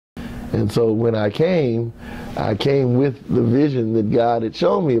And so when I came with the vision that God had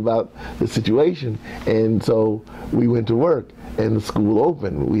shown me about the situation. And so we went to work, and the school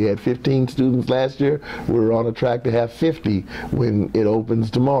opened. We had 15 students last year. We're on a track to have 50 when it opens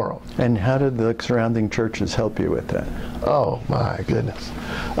tomorrow. And how did the surrounding churches help you with that? Oh my goodness.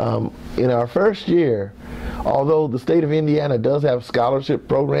 In our first year, although the state of Indiana does have scholarship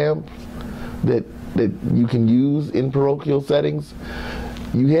programs that you can use in parochial settings,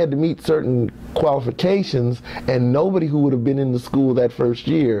 you had to meet certain qualifications, and nobody who would have been in the school that first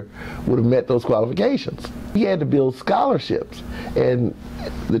year would have met those qualifications. We had to build scholarships, and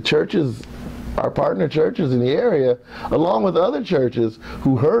the churches, our partner churches in the area, along with other churches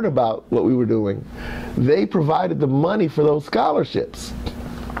who heard about what we were doing, they provided the money for those scholarships.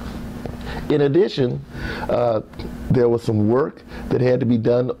 In addition, there was some work that had to be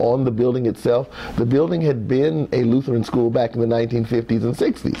done on the building itself. The building had been a Lutheran school back in the 1950s and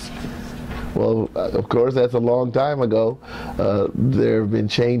 60s. Well, of course, that's a long time ago. There have been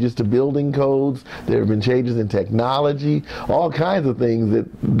changes to building codes. There have been changes in technology, all kinds of things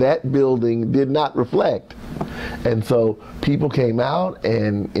that building did not reflect. And so people came out,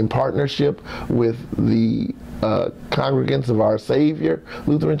 and in partnership with the congregants of Our Savior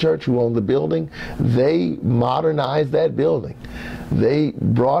Lutheran Church, who owned the building, they modernized that building. They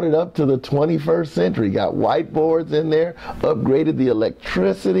brought it up to the 21st century, got whiteboards in there, upgraded the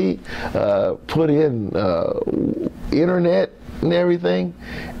electricity, put in internet and everything.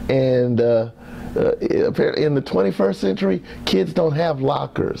 And apparently in the 21st century, kids don't have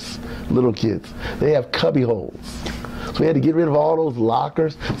lockers, little kids. They have cubby holes. So we had to get rid of all those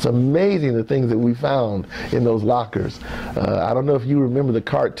lockers. It's amazing the things that we found in those lockers. I don't know if you remember the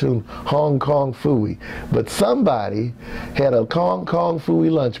cartoon Hong Kong Phooey, but somebody had a Hong Kong Phooey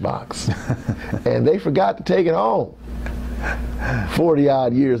lunchbox, and they forgot to take it home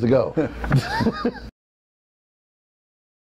 40-odd years ago.